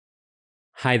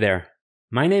Hi there.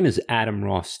 My name is Adam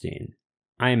Rothstein.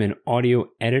 I am an audio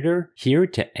editor here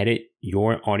to edit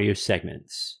your audio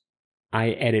segments.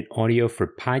 I edit audio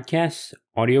for podcasts,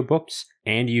 audiobooks,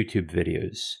 and YouTube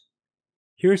videos.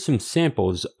 Here are some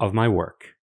samples of my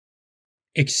work.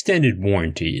 Extended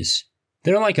warranties.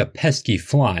 They're like a pesky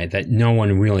fly that no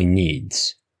one really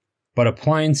needs. But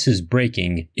appliances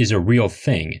breaking is a real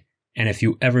thing, and if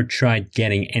you ever tried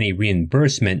getting any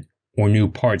reimbursement or new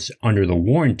parts under the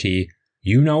warranty,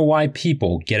 you know why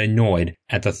people get annoyed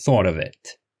at the thought of it.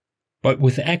 But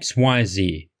with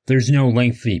XYZ, there's no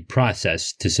lengthy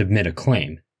process to submit a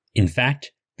claim. In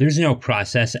fact, there's no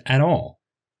process at all.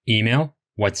 Email,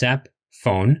 WhatsApp,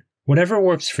 phone, whatever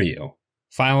works for you.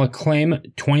 File a claim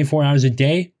 24 hours a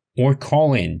day or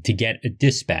call in to get a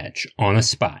dispatch on the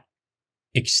spot.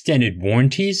 Extended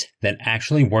warranties that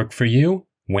actually work for you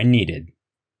when needed.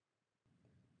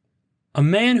 A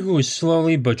man who is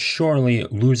slowly but surely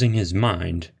losing his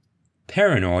mind,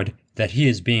 paranoid that he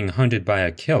is being hunted by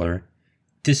a killer,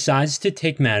 decides to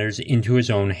take matters into his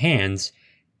own hands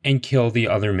and kill the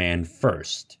other man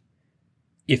first,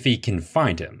 if he can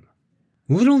find him.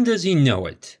 Little does he know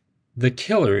it, the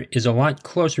killer is a lot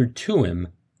closer to him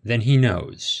than he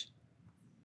knows.